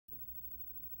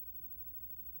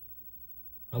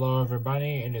Hello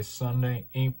everybody, it is Sunday,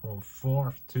 April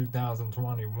 4th,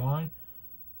 2021.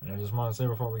 And I just want to say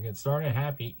before we get started,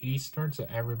 happy Easter to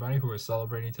everybody who is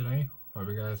celebrating today. Hope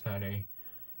you guys had a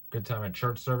good time at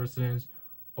church services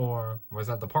or was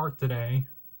at the park today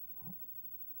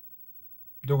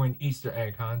doing Easter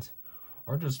egg hunts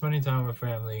or just spending time with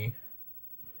family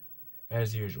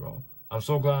as usual. I'm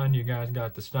so glad you guys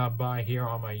got to stop by here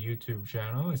on my YouTube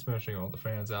channel, especially all the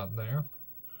fans out there.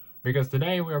 Because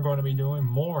today we are going to be doing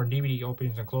more DVD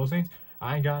openings and closings.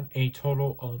 I got a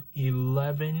total of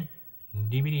 11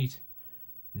 DVDs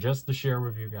just to share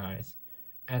with you guys.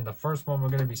 And the first one we're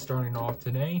going to be starting off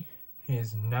today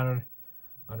is none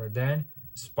other than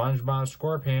SpongeBob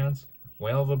SquarePants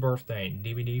Whale of a Birthday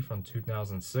DVD from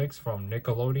 2006 from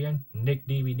Nickelodeon, Nick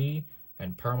DVD,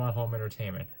 and Paramount Home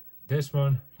Entertainment. This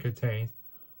one contains,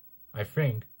 I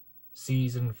think,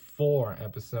 season 4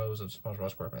 episodes of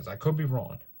SpongeBob SquarePants. I could be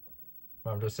wrong.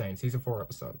 But I'm just saying, season 4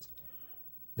 episodes.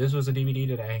 This was a DVD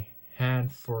that I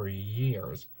had for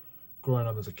years growing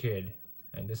up as a kid.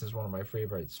 And this is one of my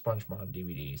favorite SpongeBob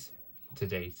DVDs to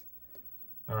date.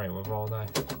 Alright, with all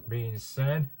that being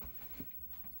said,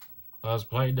 let's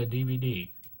play the DVD.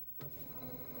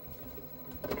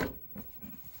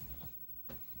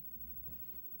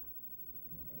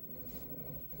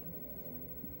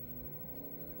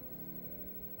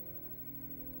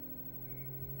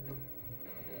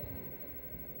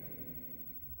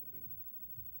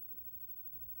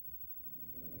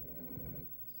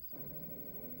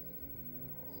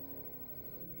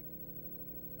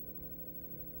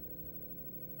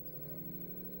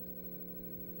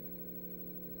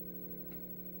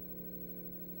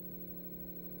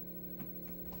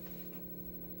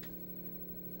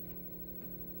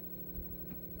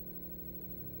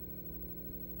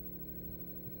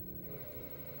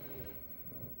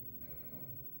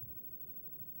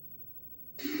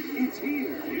 It's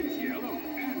here, it's yellow,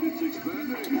 and it's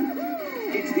expanding.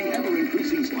 It's the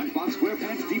ever-increasing SpongeBob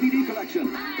SquarePants DVD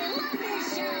collection. I love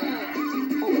this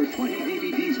show! Over 20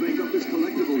 DVDs make up this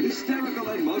collectible, hysterical,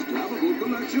 and most lovable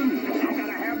collection. I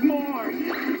gotta have more!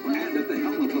 And at the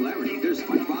helm of hilarity, there's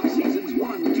SpongeBob Seasons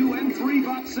 1, 2, and 3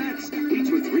 box sets, each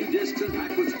with 3 discs and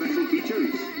packed with special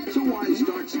features. So why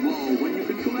start small when you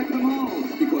can collect them all?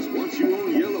 Because once you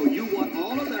own yellow, you want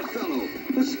all of that fellow.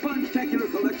 The Spongetacular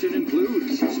collection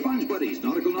includes Sponge Buddies,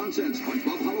 Nautical Nonsense,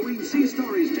 SpongeBob Halloween, Sea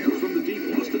Stories, Tales from the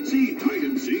Deep, Lost at Sea, Hide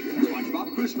and Seek,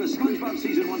 SpongeBob Christmas, SpongeBob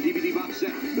Season 1 DVD box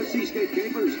set, The Seascape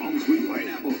Capers, Home Sweet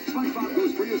Pineapple, SpongeBob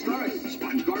Goes Prehistoric,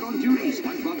 Sponge Guard on Duty,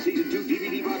 SpongeBob Season 2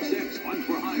 DVD box set, Sponge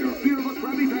for Hire, Fear of a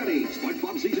Krabby Patty,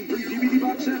 SpongeBob Season 3 DVD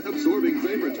box set, Absorbing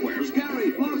Favorites, Where's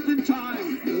Gary, Lost in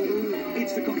Time.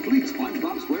 It's the complete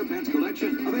SpongeBob SquarePants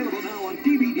collection, available now on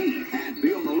DVD, and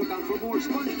be on the lookout for more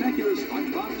Spongetacular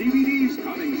SpongeBob DVDs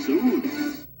coming soon.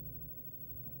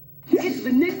 It's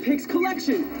the Nick Picks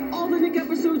collection. All the Nick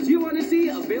episodes you want to see,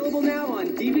 available now on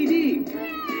DVD.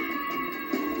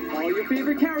 All your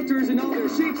favorite characters in all their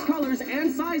shapes, colors,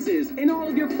 and sizes. And all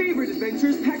of your favorite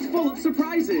adventures packed full of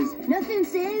surprises. Nothing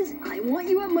says, I want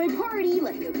you at my party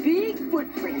like a big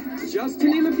footprint. Just to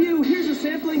name a few, here's a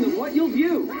sampling of what you'll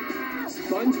view.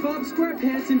 SpongeBob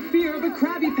SquarePants in Fear of a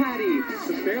Krabby Patty.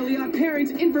 The Fairly Odd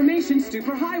Parents Information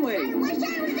Superhighway. I wish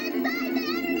I was inside the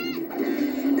internet!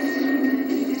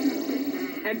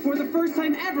 And for the first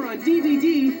time ever on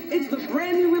DVD, it's the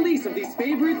brand new release of these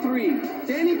favorite 3.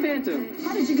 Danny Phantom.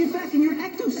 How did you get back in your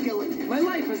ectoskeleton? My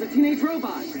Life as a Teenage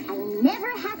Robot. I'll never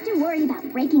have to worry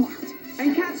about breaking out.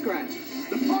 And Cat Scratch.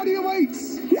 The party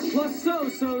awaits! Plus so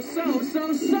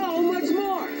much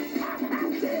more!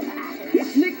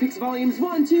 It's Nick Picks Volumes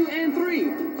 1, 2, and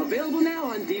 3. Available now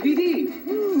on DVD.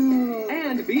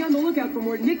 And be on the lookout for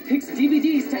more Nick Picks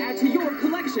DVDs to add to your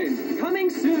collection. Coming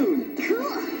soon.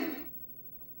 Cool!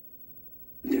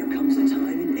 There comes a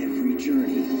time in every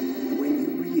journey when you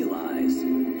realize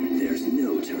there's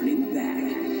no turning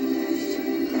back.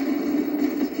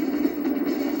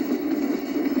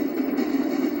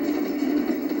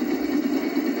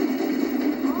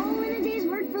 All in a day's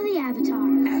work for the Avatar.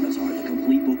 Avatar, the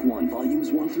complete book 1,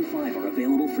 volumes 1 through 5 are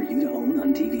available for you to own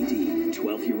on DVD.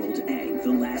 12-year-old Aang,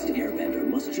 the Last Airbender,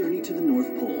 must journey to the North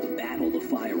Pole, battle the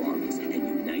Fire Armies, and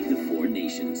unite the 4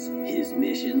 nations. His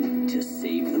mission, to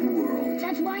save the world.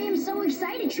 That's why I'm so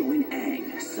excited. Join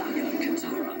Aang, Sokka,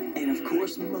 Katara, and of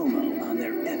course Momo on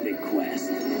their epic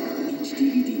quest. Each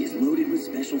DVD is loaded with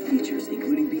special features,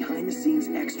 including behind-the-scenes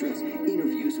extras,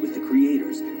 interviews with the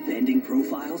creators, bending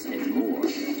profiles, and more.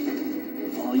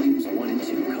 Volumes 1 and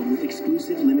 2 come with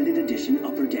exclusive limited edition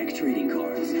Upper Deck trading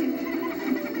cards.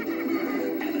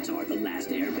 Avatar: The Last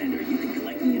Airbender. You can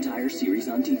collect the entire series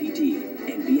on DVD.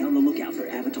 And be on the lookout for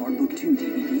Avatar Book 2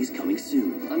 DVDs coming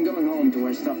soon.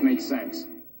 where stuff makes sense.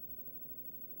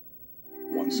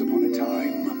 Once upon a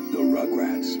time, the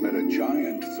Rugrats met a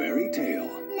giant fairy tale.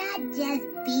 Not just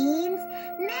beans,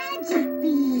 magic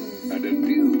beans. And a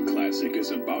new classic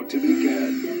is about to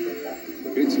begin.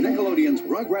 It's Nickelodeon's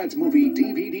Rugrats movie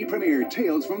DVD premiere,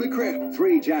 Tales from the Crib.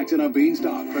 3 Jacks and a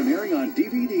Beanstalk, premiering on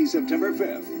DVD September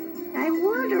 5th. I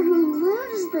wonder who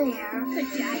lives there. The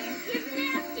giant is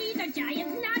nasty. The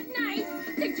giant's not nice.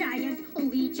 The giant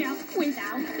will eat you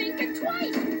without thinking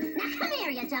twice. Now come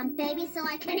here, you dumb baby, so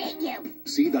I can eat you.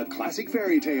 See the classic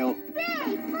fairy tale.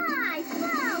 Big, fly,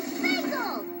 slow,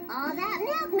 sprinkle. All that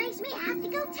milk makes me have to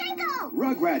go tinkle.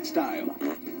 Rugrat style.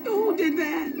 Who did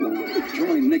that?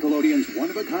 Join Nickelodeon's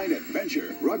one-of-a-kind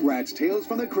adventure, Rugrats Tales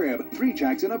from the Crib, 3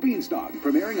 Jacks and a Beanstalk,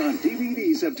 premiering on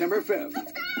DVD September 5th. The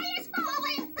sky is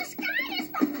falling. The sky is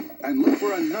falling. And look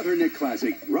for another Nick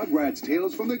classic, Rugrats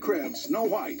Tales from the Crib, Snow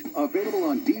White, available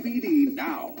on DVD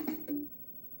now.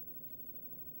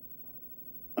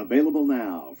 Available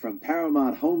now from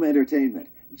Paramount Home Entertainment,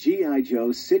 G.I.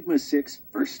 Joe Sigma 6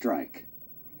 First Strike.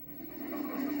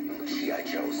 G.I.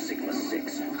 Joe Sigma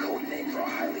 6, code name for a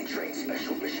highly trained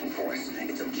special mission force.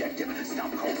 Its objective,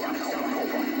 stop Cobra, stop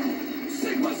Cobra.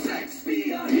 Sigma 6,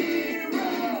 be a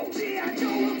hero. G.I.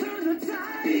 Joe will turn the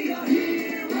tide. Be a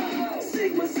hero.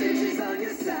 Sigma 6 is on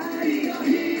your side. Be a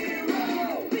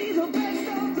hero. Be the best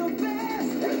of the best.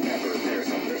 Whenever there's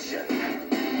a mission,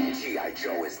 G.I.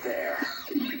 Joe is there.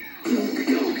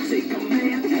 Go, take a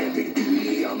man, heavy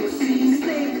duty on the scene.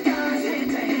 Snake guys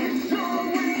hand to hand.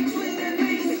 Long range, lean and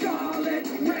mean. Scarlet,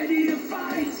 ready to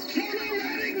fight.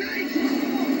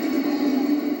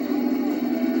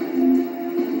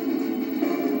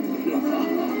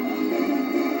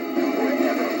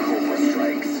 Whenever Cobra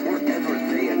strikes, wherever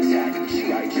they attack,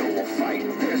 G.I. Joe will fight.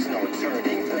 There's no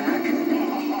turning back.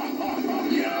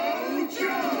 Yo,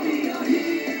 Joe, be a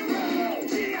hero.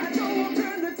 G.I. Joe will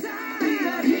turn the tide. Be a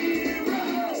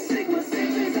hero. Sigma 6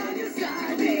 is on your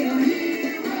side. Be a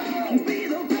hero. Be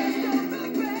the best of the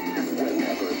best.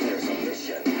 Whenever there's a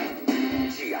mission,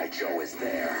 G.I. Joe is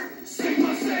there.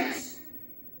 Sigma 6.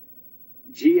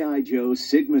 G.I. Joe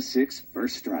Sigma 6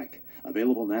 First Strike.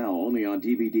 Available now only on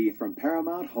DVD from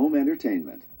Paramount Home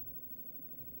Entertainment.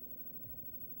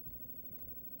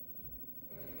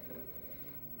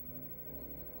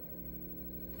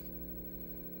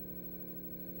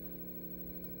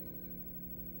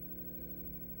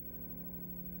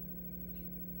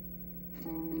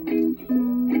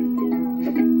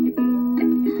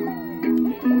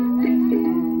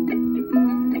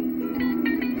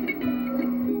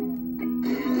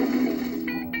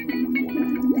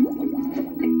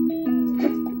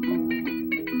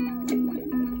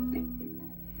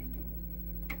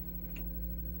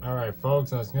 Alright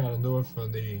folks, that's gonna do it for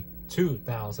the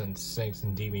 2006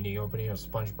 DVD opening of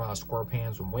SpongeBob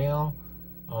SquarePants Whale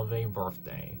of a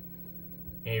Birthday.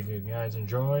 If you guys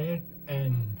enjoy it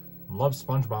and love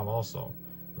SpongeBob also,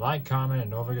 like, comment,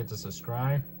 and don't forget to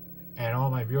subscribe. And all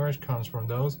my viewers comes from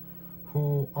those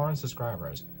who aren't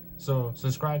subscribers. So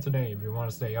subscribe today if you want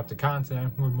to stay up to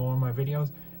contact with more of my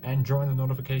videos, and join the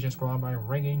notification squad by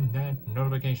ringing that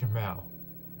notification bell.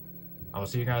 I will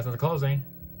see you guys at the closing.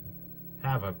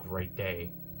 Have a great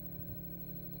day.